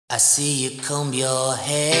I see you comb your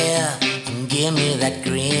hair and give me that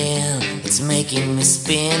grin. It's making me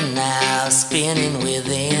spin now, spinning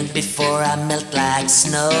within. Before I melt like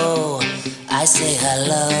snow, I say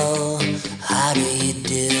hello, how do you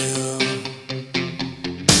do?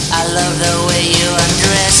 I love the way you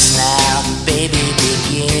undress now, baby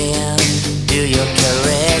begin. Do your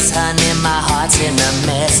caress, honey, my heart's in a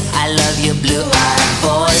mess. I love your blue-eyed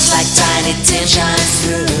voice like tiny tin shines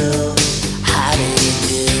through. How do you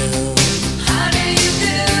do?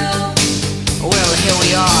 Well, here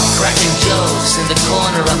we are, cracking jokes in the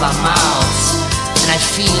corner of our mouths, and I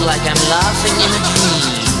feel like I'm laughing in a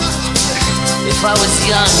dream. If I was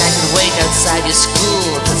young, I could wait outside your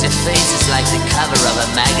school, 'cause your face is like the cover of a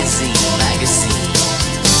magazine.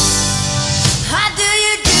 How do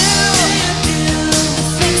you do? The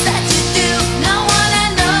things that you do, no one I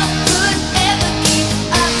know could ever keep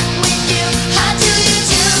up with you. How do you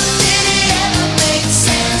do? Did it ever make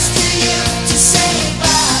sense to you to say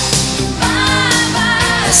bye, bye,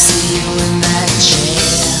 bye? I see you in that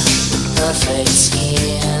chair with perfect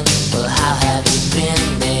skin. Well, how have you been,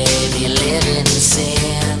 baby, living in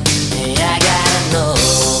sin? Hey, I gotta know,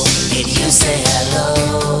 did you say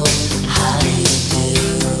hello? How do you do?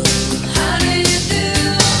 How do you do?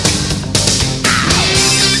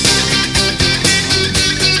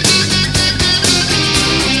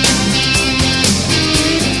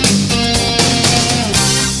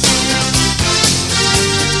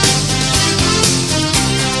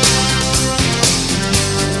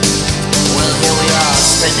 Well, here we are,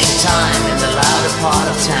 spending time in the louder part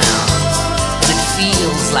of town, and it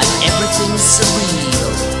feels like everything's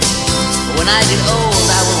surreal. When I get old,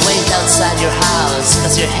 I will wait outside your house,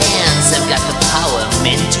 'cause your hands have got the power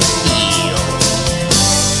meant to heal.